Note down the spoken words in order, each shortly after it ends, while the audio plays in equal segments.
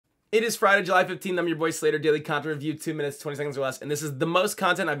It is Friday, July 15th. I'm your boy Slater, daily content review, 2 minutes, 20 seconds or less. And this is the most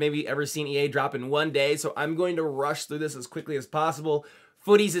content I've maybe ever seen EA drop in one day. So I'm going to rush through this as quickly as possible.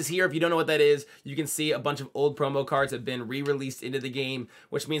 Footies is here. If you don't know what that is, you can see a bunch of old promo cards have been re-released into the game,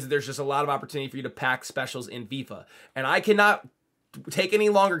 which means that there's just a lot of opportunity for you to pack specials in FIFA. And I cannot take any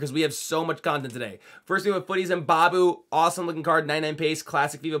longer because we have so much content today. First, we have FUTTIES Mbabu, awesome looking card, 99 pace,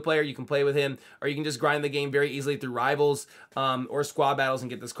 classic FIFA player. You can play with him, or you can just grind the game very easily through rivals or squad battles and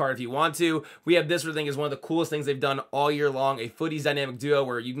get this card if you want to. We have this, which I think is one of the coolest things they've done all year long, a FUTTIES dynamic duo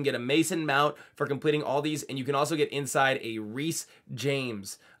where you can get a Mason mount for completing all these, and you can also get inside a Reece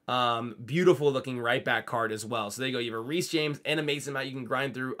James. Beautiful looking right back card as well. So there you go. You have a Reece James and a Mason mount. You can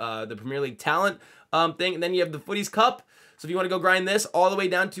grind through the Premier League talent thing, and then you have the FUTTIES Cup. So if you want to go grind this all the way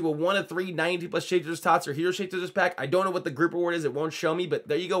down to a 1 of 3, 92 plus Shapeshifters, Tots, or Hero Shapeshifters pack. I don't know what the group reward is. It won't show me, but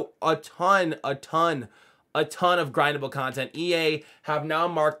there you go. A ton of grindable content. EA have now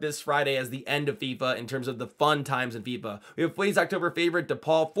marked this Friday as the end of FIFA in terms of the fun times in FIFA. We have FUTTIES October favorite, De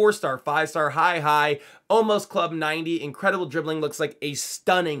Paul, 4-star, 5-star, high, almost club 90. Incredible dribbling. Looks like a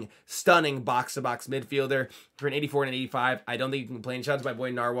stunning box-to-box midfielder. For an 84 and an 85, I don't think you can complain. Shout out to my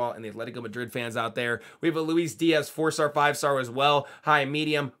boy Narwhal and the Atletico Madrid fans out there. We have a Luis Diaz, 4-star, 5-star as well. High,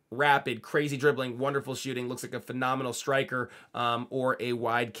 medium, rapid, crazy dribbling, wonderful shooting. Looks like a phenomenal striker or a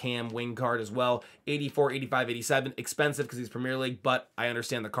wide cam wing card as well. 84, 85, 87. Expensive because he's Premier League, but I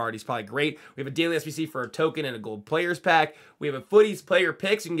understand the card. He's probably great. We have a daily SBC for a token and a gold players pack. We have a FUTTIES player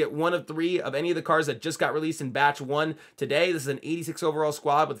picks. You can get 1 of 3 of any of the cards that just got released in batch 1 today. This is an 86 overall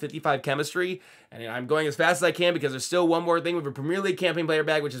squad with 55 chemistry. And I'm going as fast as I can because there's still one more thing. We have a Premier League campaign player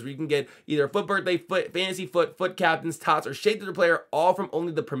bag, which is where you can get either a FUT birthday, FUT fantasy, FUT captains, Tots, or Shapeshifter player, all from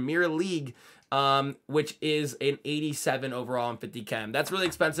only the Premier League, which is an 87 overall and 50 chem. That's really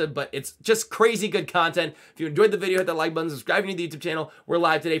expensive, but it's just crazy good content. If you enjoyed the video, hit that like button, subscribe to the YouTube channel. We're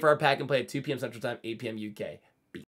live today for our pack and play at 2 p.m. Central Time, 8 p.m. UK.